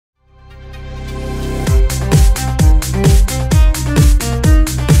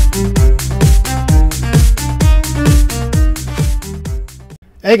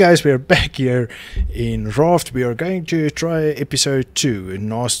Hey guys, we are back here in Raft. We are going to try episode 2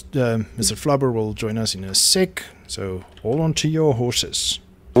 and Mr. Flubber will join us in a sec, so hold on to your horses.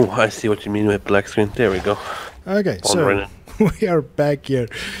 Oh, I see what you mean with black screen. There we go. Okay, so we are back here.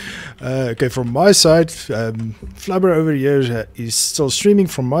 Okay, from my side, Flubber over here is still streaming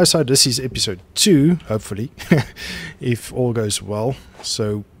from my side. This is episode 2, hopefully, if all goes well.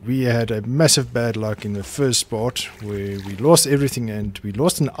 So we had a massive bad luck in the first part where we lost everything and we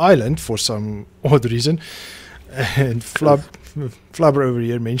lost an island for some odd reason. And Flubber over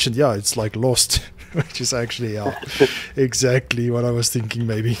here mentioned, yeah, it's like lost, which is actually exactly what I was thinking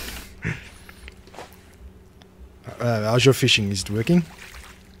maybe. How's your fishing? Is it working?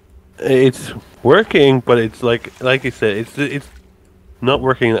 It's working, but it's like you said, it's not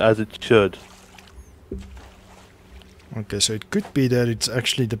working as it should. Okay, so it could be that it's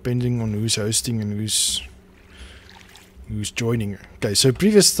actually depending on who's hosting and who's joining. Okay, so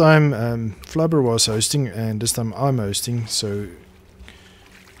previous time Flubber was hosting and this time I'm hosting, so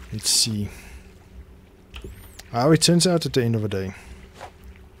let's see how it turns out at the end of the day.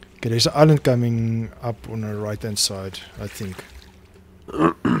 Okay, there's an island coming up on the right hand side, I think.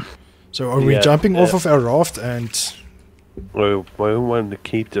 So are we jumping off of our raft and... Well, I wanted to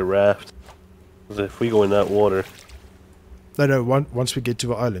keep the raft, because if we go in that water... No, once we get to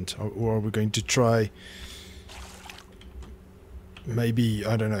the island, or are we going to try... Maybe,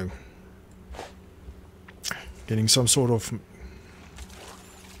 I don't know... Getting some sort of...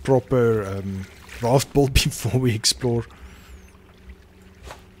 proper raft built before we explore.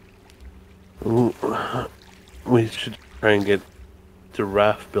 Ooh, we should try and get the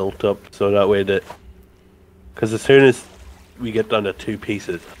raft built up so that way that, because as soon as we get down to 2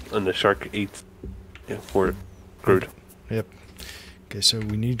 pieces and the shark eats, we're screwed. Yep. Okay, so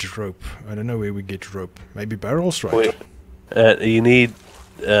we need rope. I don't know where we get rope. Maybe barrels, right? Wait, you need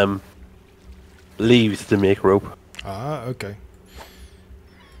leaves to make rope. Ah, okay.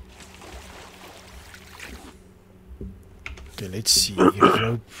 Okay, let's see.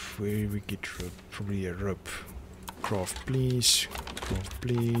 Rope, where we get rope? Probably a rope. Craft, please. Craft,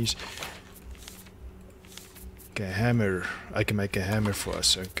 please. Okay, hammer. I can make a hammer for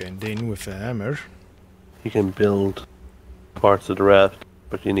us. Okay, and then with a hammer... You can build parts of the raft,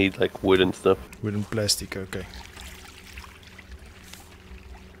 but you need like wood and stuff. Wood and plastic, okay.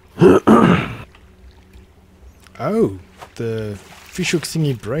 Oh, the fishhook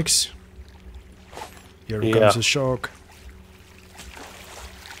thingy breaks. Here comes a shark.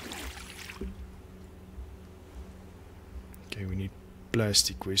 Okay, we need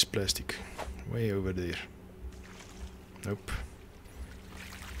plastic. Where's plastic? Way over there. Nope.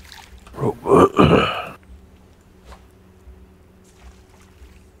 Rope.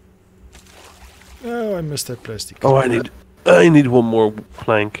 Oh, I missed that plastic. Oh, I need one more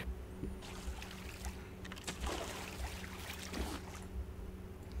plank.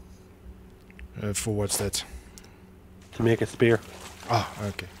 For what's that? To make a spear. Ah,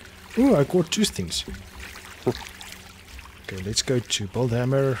 okay. Oh, I got 2 things. Okay, let's go to build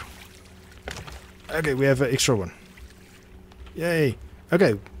hammer. Okay, we have an extra one. Yay!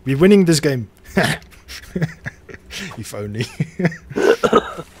 Okay, we're winning this game. If only.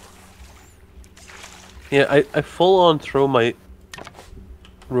 Yeah, I full on throw my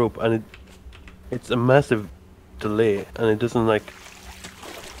rope and it's a massive delay and it doesn't like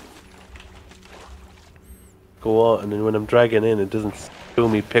go out, and then when I'm dragging in it doesn't show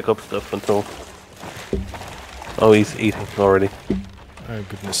me pick up stuff until... Oh, he's eating already. Oh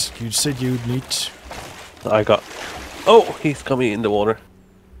goodness, you said you'd need... I got... Oh, he's coming in the water.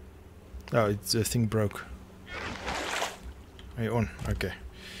 Oh, the thing broke. Are you on? Okay.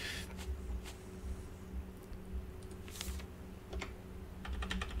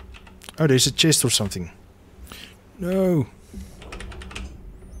 Oh, there's a chest or something. No.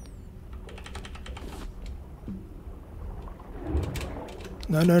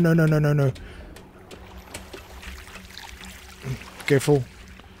 No. Careful.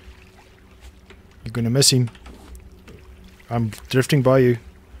 You're gonna miss him. I'm drifting by you.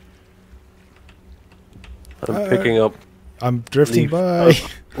 I'm picking up... I'm drifting leaves. by.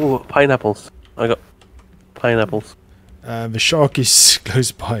 Oh, pineapples. I got pineapples. The shark is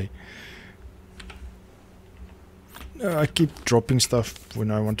close by. No, I keep dropping stuff when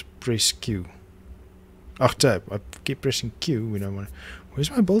I want to press Q. Ach, tab. I keep pressing Q when I want to...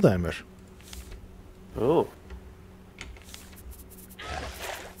 Where's my build hammer? Oh.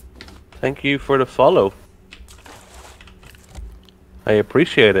 Thank you for the follow. I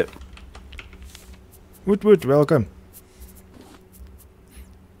appreciate it. Wood, welcome.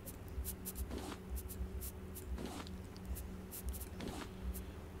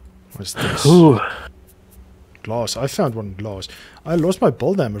 What's this? Ooh. Glass. I found one glass. I lost my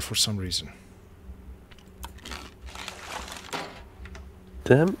bolt hammer for some reason.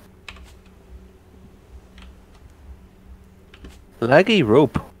 Damn. Laggy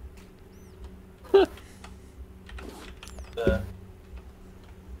rope.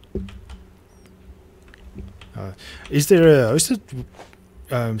 Is there a hosted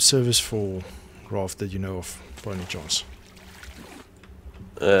service for Raft that you know of, by any chance?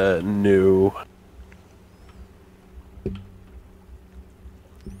 No.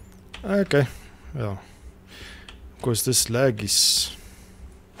 Okay, well, of course this lag is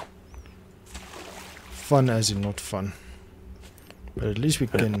fun as in not fun, but at least we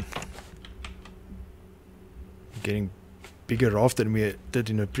can getting bigger Raft than we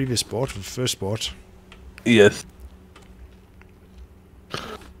did in the previous part, the first part. Yes.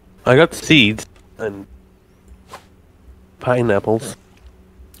 I got seeds and pineapples.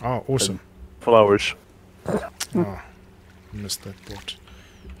 Oh, awesome. Flowers. Oh, missed that part.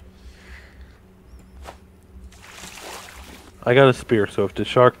 I got a spear, so if the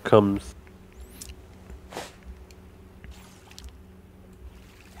shark comes...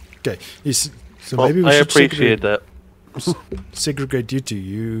 Okay, so maybe we I should appreciate that. segregate you two.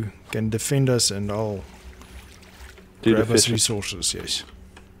 You can defend us and I'll Do the grab us fishing. resources, yes.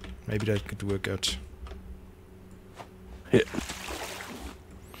 Maybe that could work out. Yeah.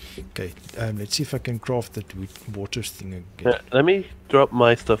 Okay, let's see if I can craft that water thing again. Yeah, let me drop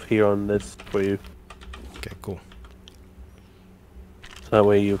my stuff here on this for you. Okay, cool. That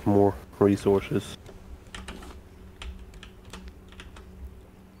way you have more resources.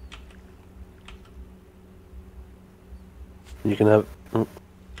 You can have...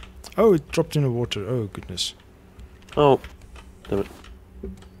 Oh, it dropped in the water. Oh, goodness. Oh, damn it.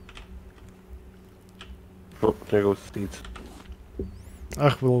 Oh, there goes seeds.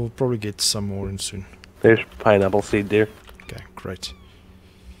 Ah, we'll probably get some more in soon. There's pineapple seed there. Okay, great.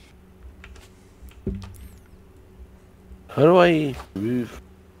 How do I move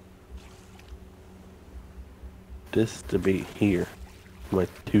this to be here? My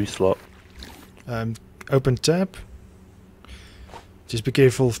 2 slot. Open tab. Just be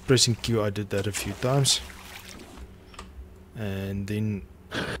careful of pressing Q. I did that a few times. And then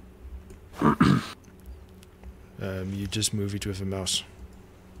you just move it with a mouse.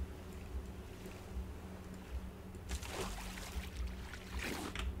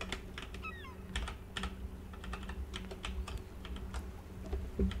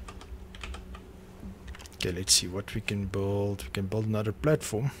 Okay, let's see what we can build. We can build another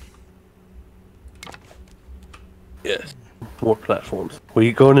platform. Yes. More platforms.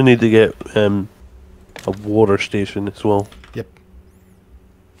 We're going to need to get a water station as well. Yep.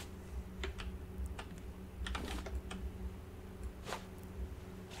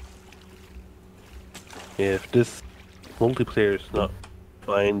 Yeah, if this multiplayer is not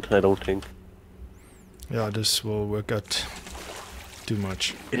fine, I don't think. Yeah, this will work out too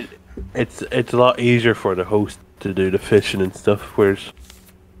much. It's a lot easier for the host to do the fishing and stuff, whereas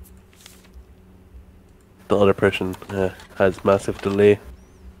the other person has massive delay.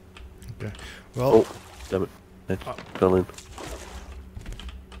 Okay. Well, Oh, damn it. It fell in.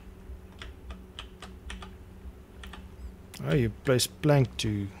 oh, you place plank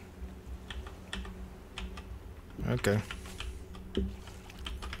to... Okay.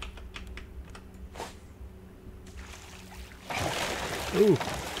 Ooh.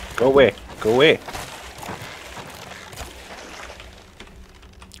 Go away. Go away.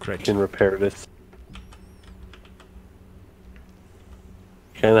 Great. Can repair this.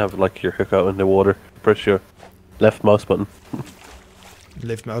 You can have like your hook out in the water. Press your left mouse button.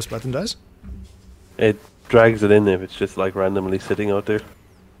 Left mouse button does? It drags it in if it's just like randomly sitting out there.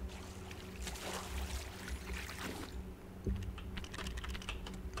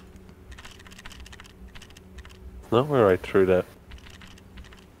 No, we're right through that.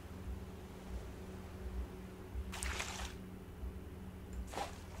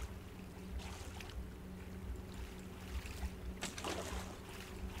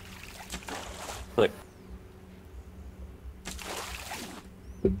 Like,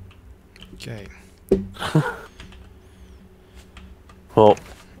 Okay. well,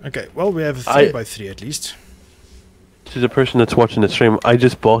 Okay, well, we have a 3x3 at least. to the person that's watching the stream, I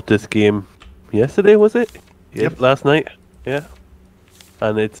just bought this game yesterday, was it? Yep. Last night? Yeah.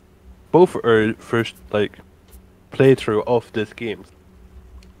 And it's both our first, like, playthrough of this game.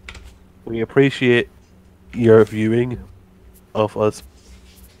 We appreciate your viewing of us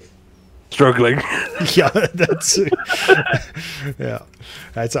struggling. Yeah, that's... yeah,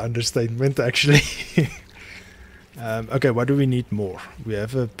 that's an understatement, actually. Okay, what do we need more? We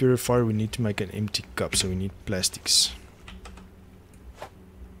have a purifier. We need to make an empty cup, so we need plastics.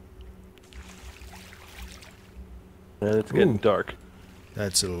 And it's getting dark.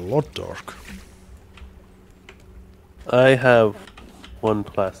 That's a lot dark. I have one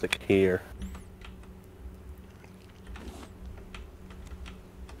plastic here.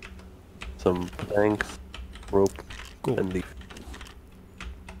 Some planks, rope, Cool. and leaf.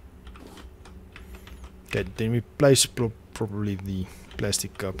 Okay, then we place probably the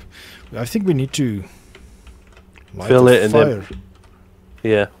plastic cup. I think we need to light Fill a it and fire. then...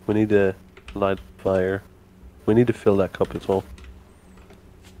 Yeah, we need to light fire. We need to fill that cup as well.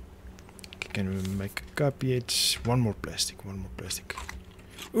 Can we make a cup yet? One more plastic.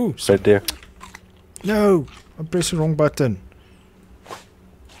 Ooh, Right there. no! I pressed the wrong button. There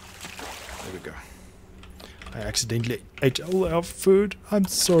we go. I accidentally ate all our food. I'm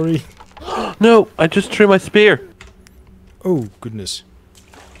sorry. No! I just threw my spear! Oh, goodness.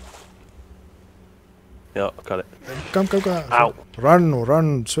 Yeah, got it. Come. Ow.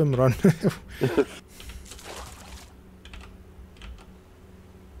 Run, swim, run.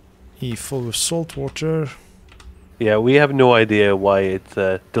 He full of salt water. Yeah, we have no idea why it's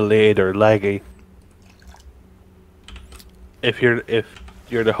delayed or laggy. If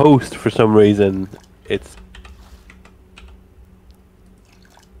you're the host for some reason, it's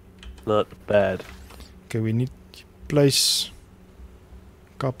not bad. Okay, we need to place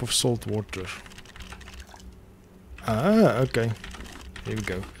cup of salt water. Ah, okay. Here we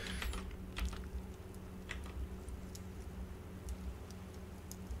go.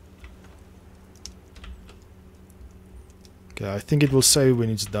 Okay, I think it will say when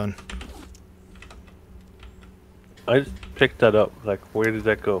it's done. I just picked that up. Like, where did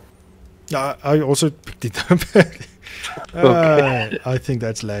that go? I also picked it up. Okay. I think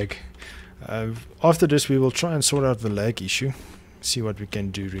that's lag. After this, we will try and sort out the lag issue. See what we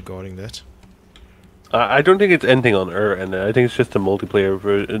can do regarding that. I don't think it's anything on Earth, and I think it's just a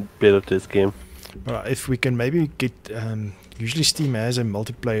multiplayer bit of this game. If we can maybe get... usually Steam has a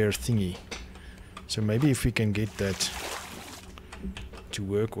multiplayer thingy. So maybe if we can get that to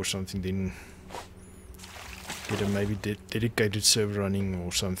work or something, then get a maybe dedicated server running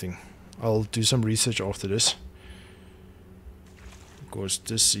or something. I'll do some research after this. Because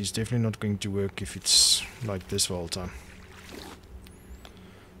this is definitely not going to work if it's like this the whole time.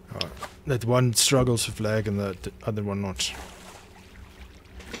 That one struggles with lag and the other one not.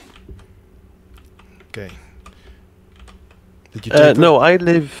 Okay. Did you take No, I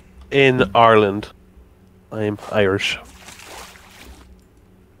live in Ireland. I'm Irish.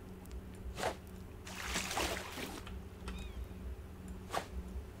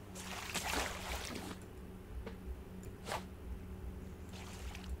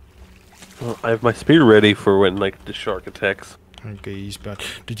 Well, I have my spear ready for when like the shark attacks. Okay, he's back.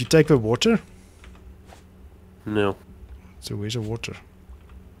 Did you take the water? No. So where's the water?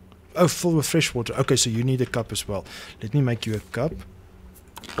 Oh, full with fresh water. Okay, so you need a cup as well. Let me make you a cup.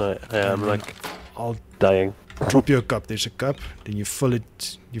 I am like I'll dying. drop you a cup. There's a cup. Then you fill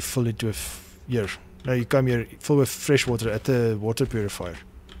it. You fill it with here. Now you come here. Fill with fresh water at the water purifier.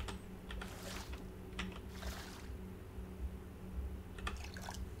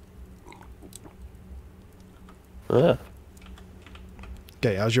 Ah,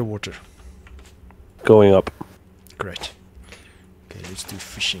 Okay, how's your water? going up. Great. Okay, let's do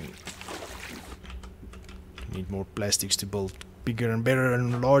fishing. Need more plastics to build bigger and better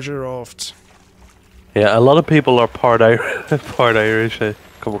and larger rafts. Yeah, a lot of people are part Irish. I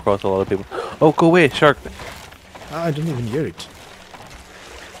come across a lot of people. Oh, go away, shark! Ah, I didn't even hear it.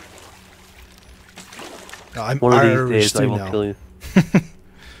 No, I'm One of these Irish days I too will now. kill you.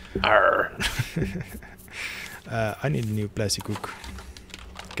 Arr. I need a new plastic hook.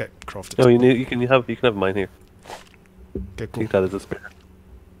 Okay, craft it. No, you can have mine here. Okay, cool. Take that as a spare.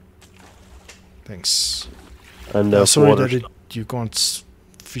 Thanks. And Sorry water. that you can't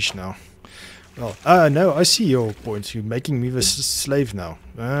fish now. Well, no, I see your point. You're making me the slave now.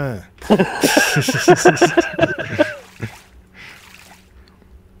 Ah.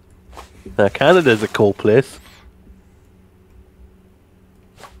 Canada's a cool place.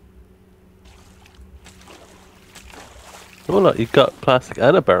 Oh look, you've got plastic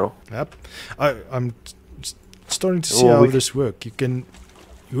and a barrel. Yep. I'm starting to see Oh, how we this works. You can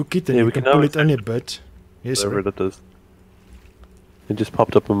hook it and Yeah, you we can can pull have it only a bit. Yes, Whatever sir. that does. It just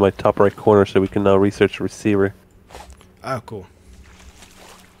popped up in my top right corner, so we can now research the receiver. Ah, cool.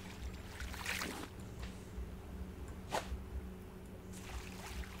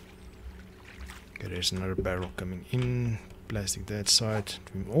 Okay, there's another barrel coming in. Plastic that side.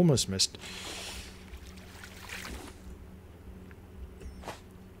 We almost missed.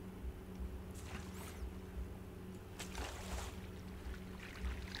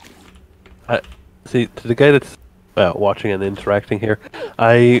 See, to the guy that's watching and interacting here,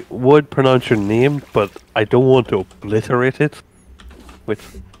 I would pronounce your name, but I don't want to obliterate it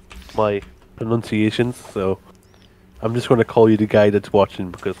with my pronunciations, so I'm just going to call you the guy that's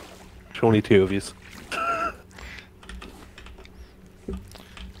watching because there's only two of you.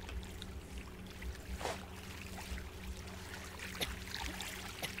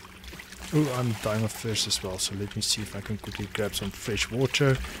 Oh, I'm dying of thirst as well, so let me see if I can quickly grab some fresh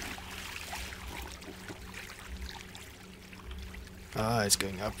water. Ah, it's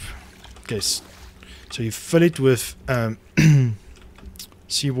going up. Okay, so you fill it with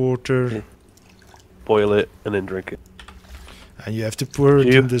seawater. Yeah. Boil it and then drink it. And you have to pour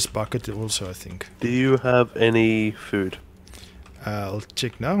it in this bucket also, I think. Do you have any food? I'll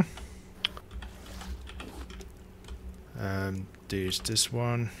check now. There's this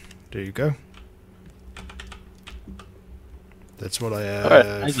one. There you go. That's what I have. Alright,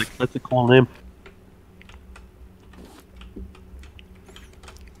 Isaac, that's a cool name.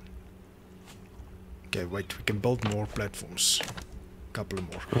 Okay, wait, we can build more platforms. Couple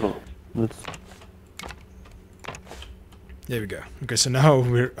of more. Oh, that's... There we go. Okay, so now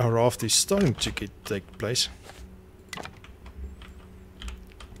our raft is starting to take place.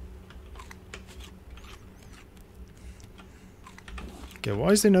 Okay, why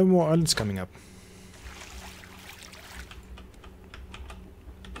is there no more islands coming up?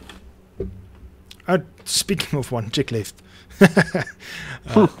 Speaking of one, check left.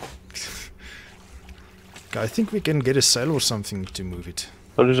 I think we can get a sail or something to move it.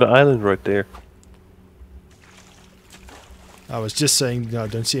 Oh, there's an island right there. I was just saying, no, I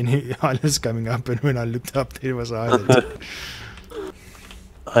don't see any islands coming up, and when I looked up, there was an island.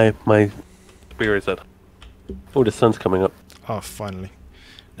 My spirit said, oh, the sun's coming up. Oh, finally.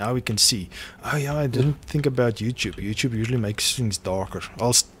 Now we can see. Oh yeah, I didn't think about YouTube. YouTube usually makes things darker.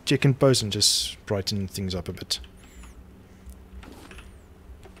 I'll check in post and just brighten things up a bit.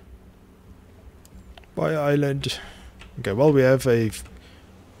 Bye island. Okay, well we have a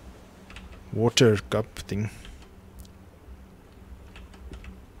water cup thing.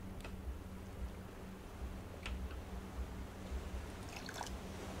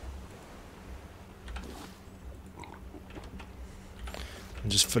 I'm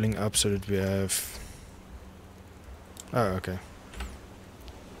just filling up so that we have... Oh, okay.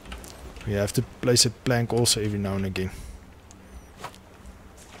 We have to place a plank also every now and again.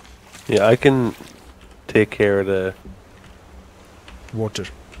 Yeah, I can take care of the... Water.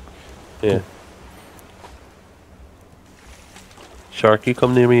 Yeah. Cool. Shark, you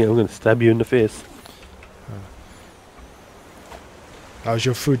come near me, I'm going to stab you in the face. How's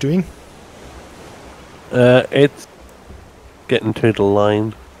your food doing? It's getting to the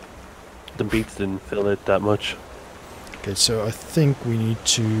line. The beats didn't fill it that much. Okay, so I think we need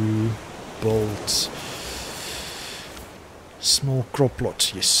to build small crop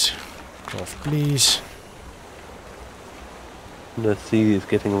plot. Yes. Craft, please. The sea is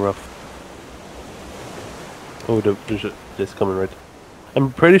getting rough. Oh, there's this coming right.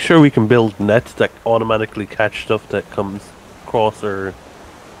 I'm pretty sure we can build nets that automatically catch stuff that comes across or...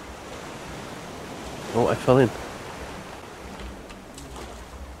 Oh, I fell in.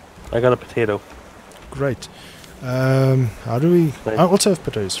 I got a potato. Great. How do we... Nice. I also have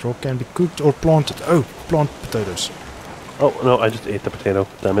potatoes. Raw can be cooked or planted. Oh, plant potatoes. Oh, no, I just ate the potato.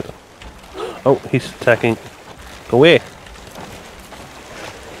 Damn it. Oh, he's attacking. Go away.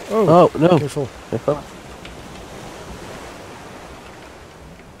 Oh, no. Careful. I fell.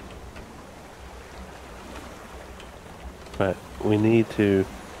 Right, we need to...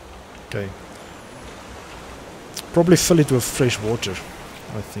 Okay. Probably fill it with fresh water,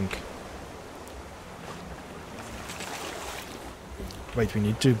 I think. Wait, we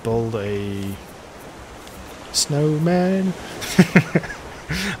need to build a snowman.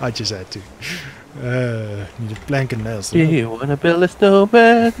 I just had to. Need a plank and nails. Do you wanna build a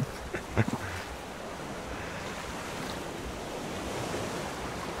snowman?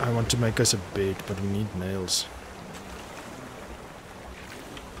 I want to make us a bed, but we need nails.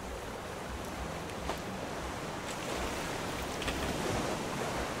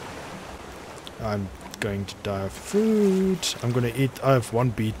 I'm going to die of food. I'm gonna eat. I have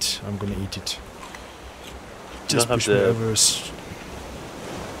one beet. I'm gonna eat it. Just push me over.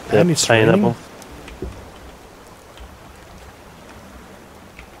 And it's pineapple. raining.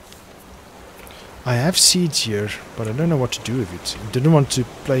 I have seeds here, but I don't know what to do with it. I didn't want to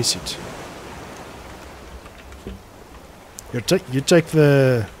place it. You take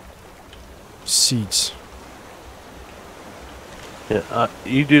the seeds. Yeah,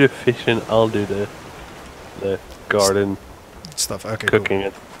 you do the fishing, I'll do the garden Stuff. Okay, cooking cool.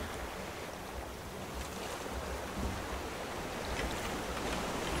 it.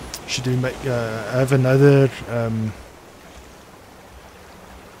 Should we make have another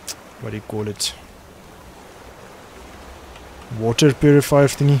what do you call it? Water purifier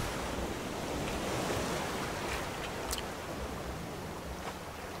thingy?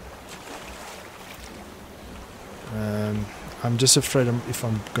 I'm just afraid if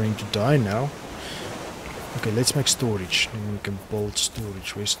I'm going to die now. Okay, let's make storage. Then we can build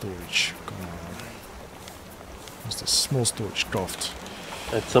storage. Where's storage? Come on. Where's the small storage craft?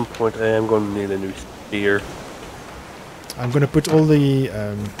 At some point I am going to need a new spear. I'm going to put all the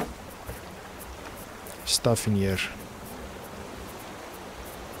stuff in here.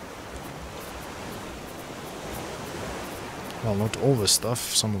 Well, not all the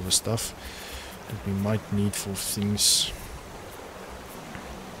stuff, some of the stuff that we might need for things.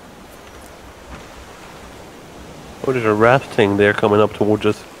 Oh, there's a raft thing there coming up towards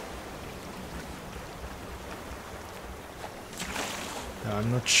us.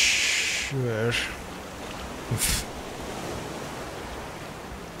 I'm not sure.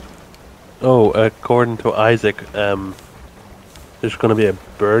 Oh, according to Isaac, there's going to be a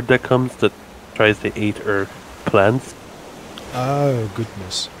bird that comes that tries to eat our plants. Oh,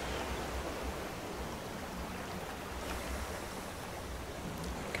 goodness.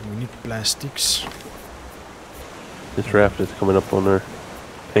 Okay, we need plastics. This raft is coming up on our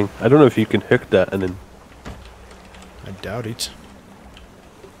thing. I don't know if you can hook that and then... I doubt it.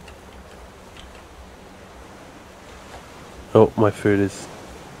 Oh, my food is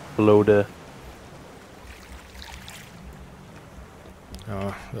below the...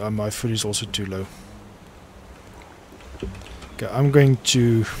 My food is also too low. Okay, I'm going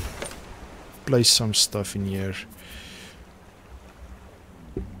to place some stuff in here.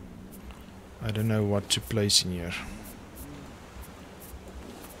 I don't know what to place in here.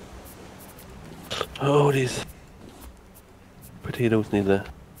 Oh, these potatoes need to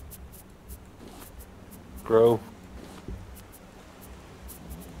grow.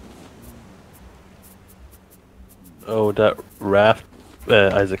 Oh, that raft,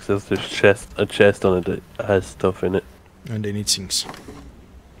 Isaac says there's a chest on it that has stuff in it. And then it sinks.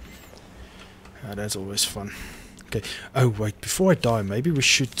 That's always fun. Okay. Oh, wait, before I die, maybe we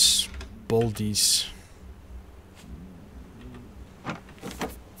should build these.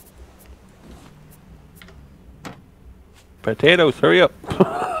 Potatoes, hurry up!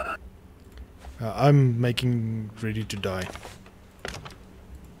 I'm making ready to die.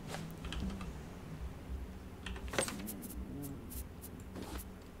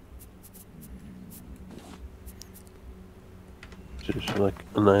 Just like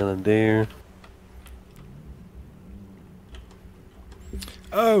an island there.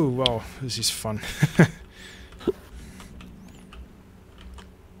 Oh, wow, this is fun.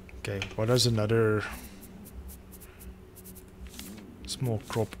 Okay, what does another small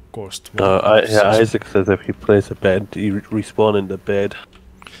crop cost? Yeah, Isaac says if he plays a bed, you respawn in the bed.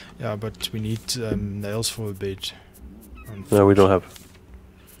 Yeah, but we need nails for a bed. No, we don't have.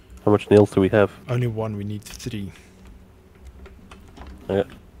 How much nails do we have? Only one, we need 3. I got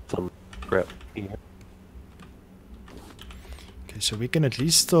some crap here. Okay, so we can at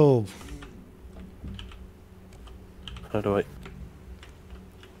least still... How do I...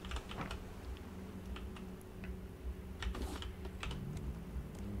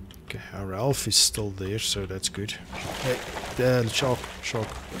 Okay, our elf is still there, so that's good. Hey, there, shark.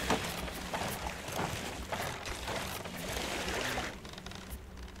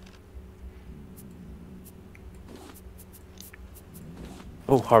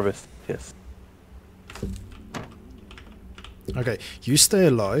 Oh, harvest, yes. Okay, you stay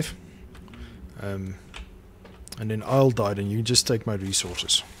alive. And then I'll die, and you just take my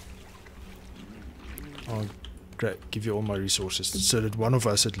resources. I'll give you all my resources, so that one of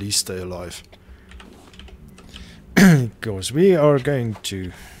us at least stay alive. Because we are going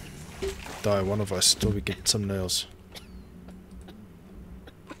to die, one of us, till we get some nails.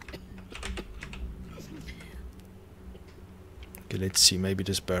 Okay, let's see, maybe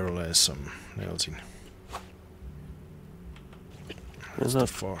this barrel has some nails in. It's not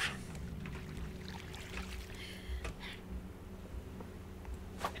far.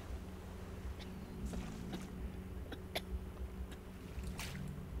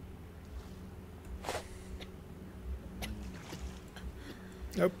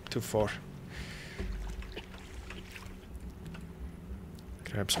 Nope, too far.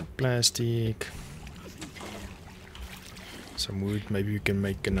 Grab some plastic. Some wood, maybe we can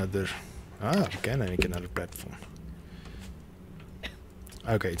make another... Ah, we can make another platform.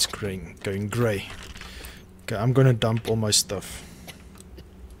 Okay, it's going grey. Okay, I'm gonna dump all my stuff.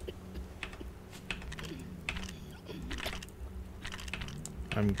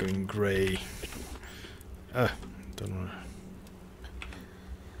 I'm going grey. Don't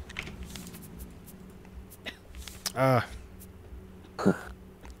wanna.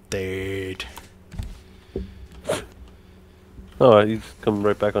 Dead. Oh, he's come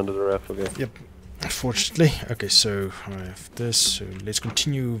right back onto the raft. Okay. Yep. Unfortunately. Okay, so I have this. So let's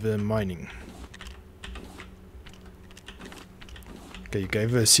continue the mining. Okay, you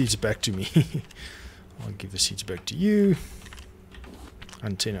gave the seeds back to me. I'll give the seeds back to you.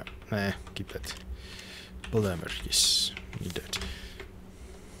 Antenna. Nah, keep that. Build hammer. Yes, we need that.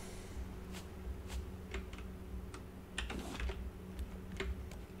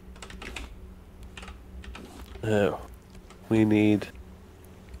 We need...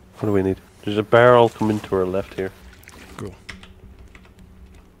 What do we need? There's a barrel coming to our left here. Cool.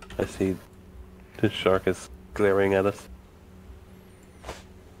 I see this shark is glaring at us.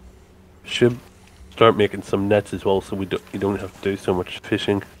 Should start making some nets as well, so you don't have to do so much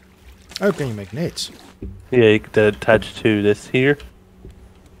fishing. Oh, can you make nets? Yeah, you can attach to this here,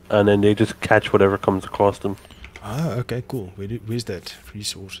 and then they just catch whatever comes across them. Ah, okay, cool. Where's that?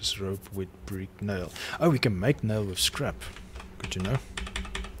 Resources, rope, wood, brick, nail. Oh, we can make nail with scrap. Good to know.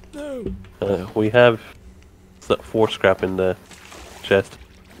 No. We have 4 scrap in the chest.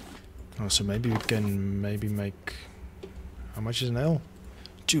 Oh, so maybe we can make... How much is a nail?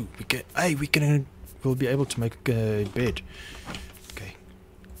 2. We can... Hey, we'll be able to make a bed. Okay.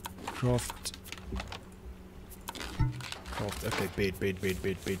 Craft. Okay, bed.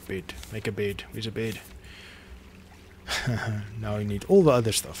 Make a bed. Where's a bed? Now we need all the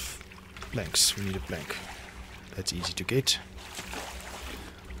other stuff. Planks. We need a plank. That's easy to get.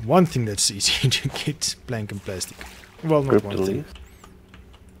 One thing that's easy to get, plank and plastic. Well, not one thing.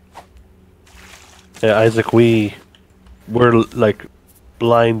 Yeah, Isaac, we're like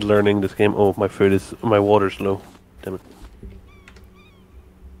blind learning this game. Oh, my water's low. Damn it.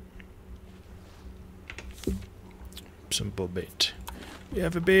 Simple bed. We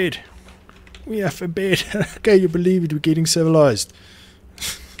have a bed. We have a bed. Can you believe it? We're getting civilized.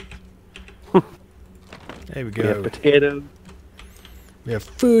 There we go. We have potatoes. We have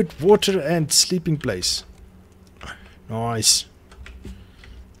food, water, and sleeping place. Nice.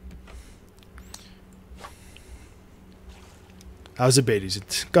 How's the bed? Is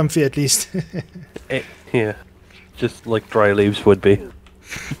it comfy at least? Yeah, just like dry leaves would be.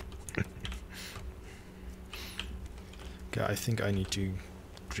 Okay, I think I need to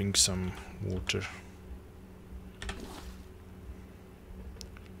drink some water.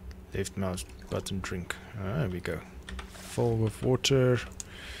 Left mouse button drink. There we go. Full with water.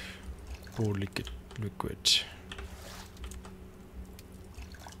 Pour liquid.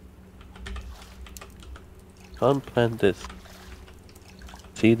 Can't plant this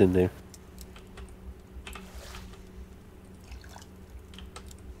seed in there.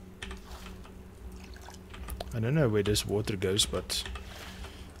 I don't know where this water goes, but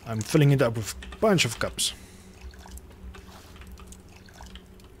I'm filling it up with a bunch of cups.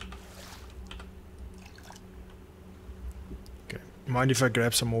 Okay, mind if I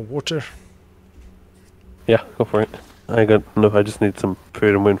grab some more water? Yeah, go for it. I just need some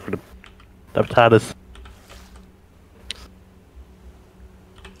food and win for the potatoes.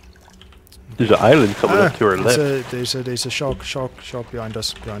 There's an island coming up to our left. There's a shark behind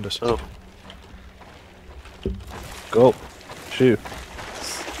us. Oh. Go. Shoot.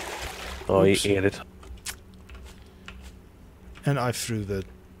 Oh, Oops. he ate it. And I threw the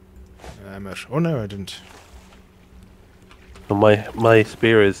hammer. Oh no, I didn't. So my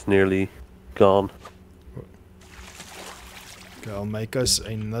spear is nearly gone. Okay, I'll make us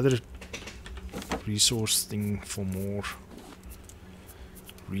another resource thing for more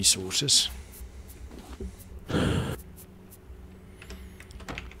resources.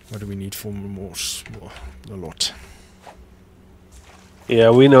 What do we need for more? A lot.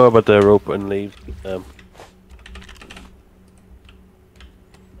 Yeah, we know about the rope and leaves. And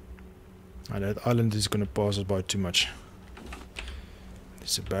that island is gonna pass us by too much.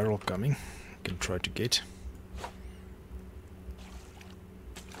 There's a barrel coming. We can try to get.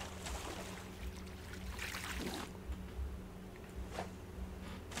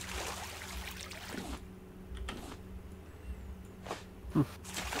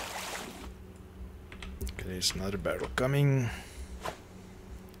 Okay, there's another barrel coming.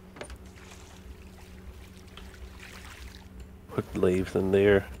 Put leaves in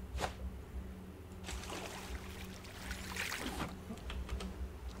there.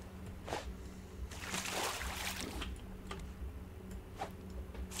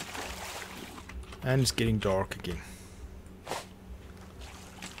 And it's getting dark again.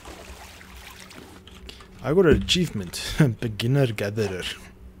 I got an achievement. Beginner gatherer.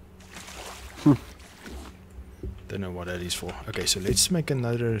 Don't know what that is for. Okay, so let's make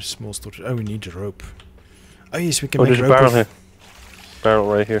another small storage. Oh, we need a rope. Oh yes, we can make there's a a rope. barrel here. Barrel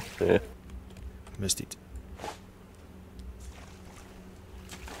right here. Yeah. Missed it.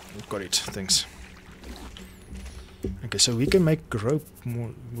 Got it. Thanks. Okay, so we can make rope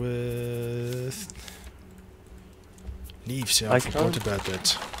more with leaves. Yeah, I forgot about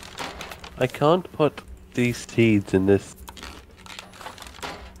that. I can't put these seeds in this.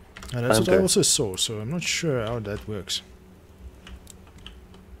 And that's what I also saw, so I'm not sure how that works.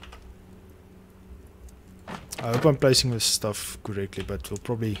 I hope I'm placing this stuff correctly, but we'll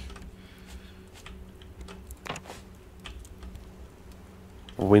probably...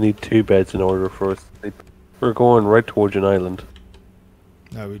 We need 2 beds in order for us to sleep. We're going right towards an island.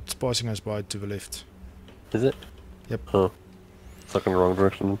 No, it's passing us by to the left. Is it? Yep. Oh. Stuck in the wrong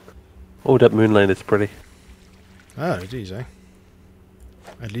direction. Oh, that moonlight is pretty. Ah, it is, eh?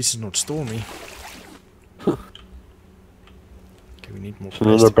 At least it's not stormy. Okay, we need more There's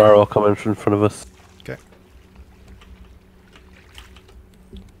another barrel coming in front of us. Okay.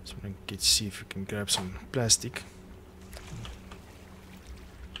 So I'm gonna see if we can grab some plastic.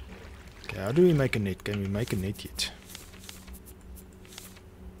 Okay, how do we make a net? Can we make a net yet?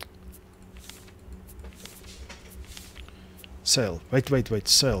 Sail. Wait.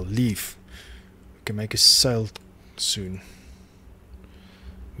 Sail. Leave. We can make a sail soon.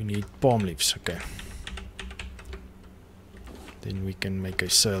 We need palm leaves. Okay. Then we can make a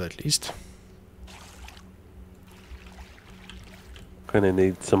sail at least. Gonna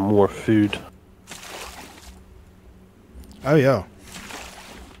need some more food. Oh yeah.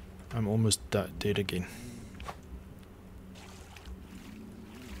 I'm almost dead again.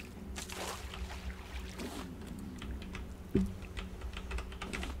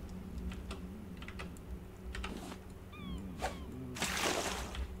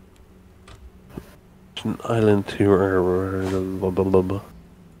 An island to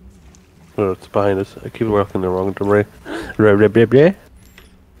oh, it's behind us. I keep walking the wrong direction.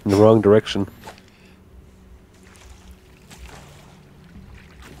 In the wrong direction.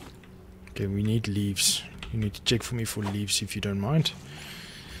 Okay, we need leaves. You need to check for me for leaves if you don't mind.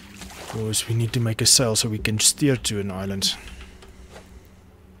 Because we need to make a sail so we can steer to an island.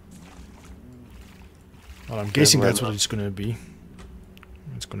 Well, I'm guessing that's what it's gonna be.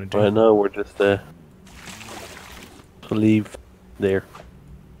 It's gonna do. Right now we're just to leave there.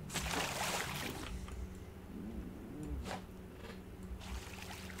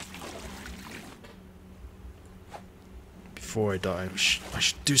 Before I die, I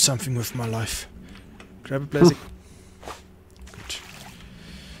should do something with my life. Grab a plastic. Good.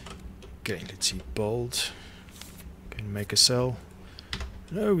 Okay, let's see. Bold. Can make a cell.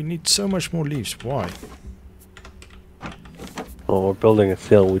 No, we need so much more leaves. Why? Oh, we're building a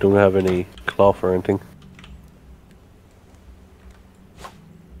sail. We don't have any cloth or anything.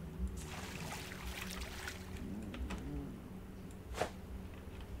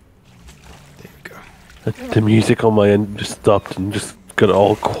 There we go. The music on my end just stopped and just got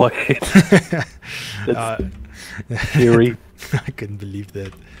all quiet. That's eerie. I couldn't believe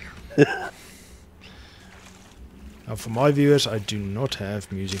that. Now, for my viewers, I do not have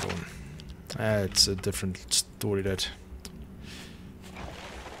music on. It's a different story. That.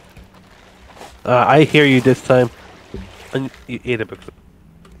 I hear you this time. And you ate a bit.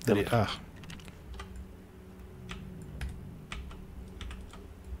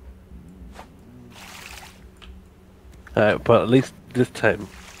 But at least this time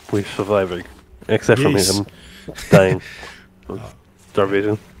we're surviving. Except for me, I'm dying.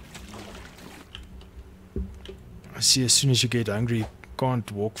 Starvation. I see, as soon as you get hungry, you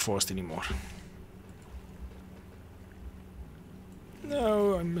can't walk fast anymore.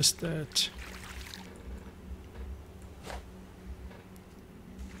 No, I missed that.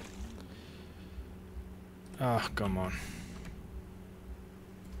 Ah, come on.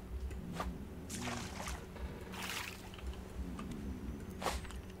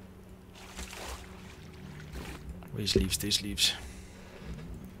 Where's leaves? There's leaves.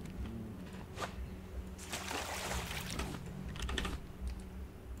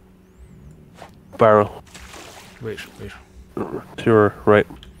 Barrel. Where? To your right.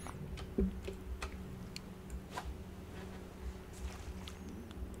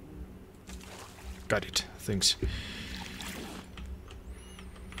 Got it. Thanks.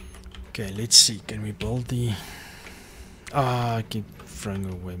 Okay, let's see. Can we build the... Ah, I keep throwing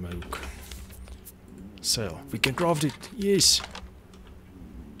away my hook. Sail. We can craft it. Yes.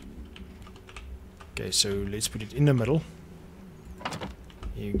 Okay, so let's put it in the middle.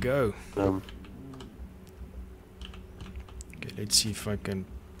 Here you go. Let's see if I can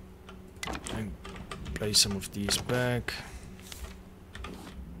place some of these back.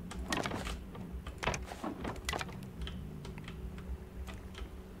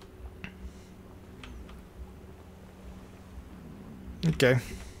 Okay.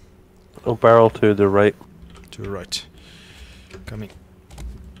 Oh, barrel to the right. To the right. Coming.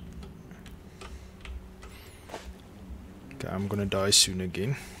 Okay, I'm gonna die soon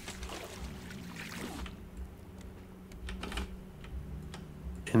again.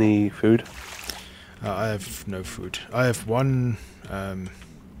 Any food? I have no food. I have one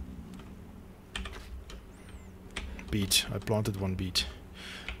beet. I planted one beet.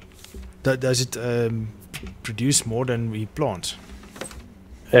 Does it produce more than we plant?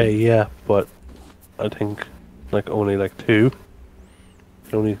 Hey, yeah, but I think like only like 2.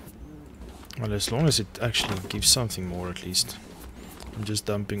 Only. Well, as long as it actually gives something more, at least. I'm just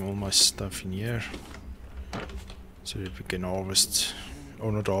dumping all my stuff in here so that we can harvest,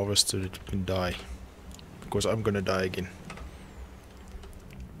 or not harvest, so that we can die. Because I'm gonna die again.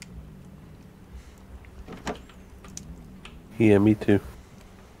 Yeah, me too.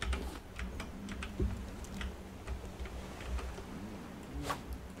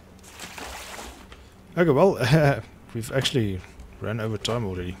 Okay, well, we've actually ran over time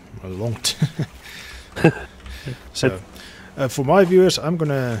already. A long So, for my viewers, I'm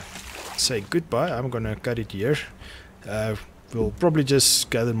gonna say goodbye. I'm gonna cut it here. We'll probably just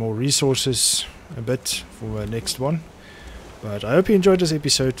gather more resources a bit for the next one. But I hope you enjoyed this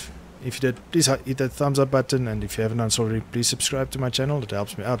episode. If you did, please hit that thumbs up button, and if you haven't done so already, please subscribe to my channel. That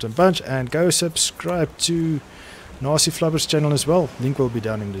helps me out a bunch. And go subscribe to NastyFlubber's channel as well. Link will be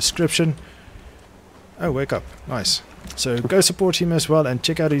down in the description. Oh, wake up. Nice. So go support him as well and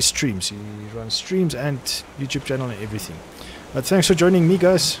check out his streams. He runs streams and YouTube channel and everything. But thanks for joining me,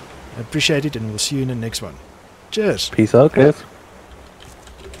 guys. I appreciate it, and we'll see you in the next one. Cheers. Peace out, guys.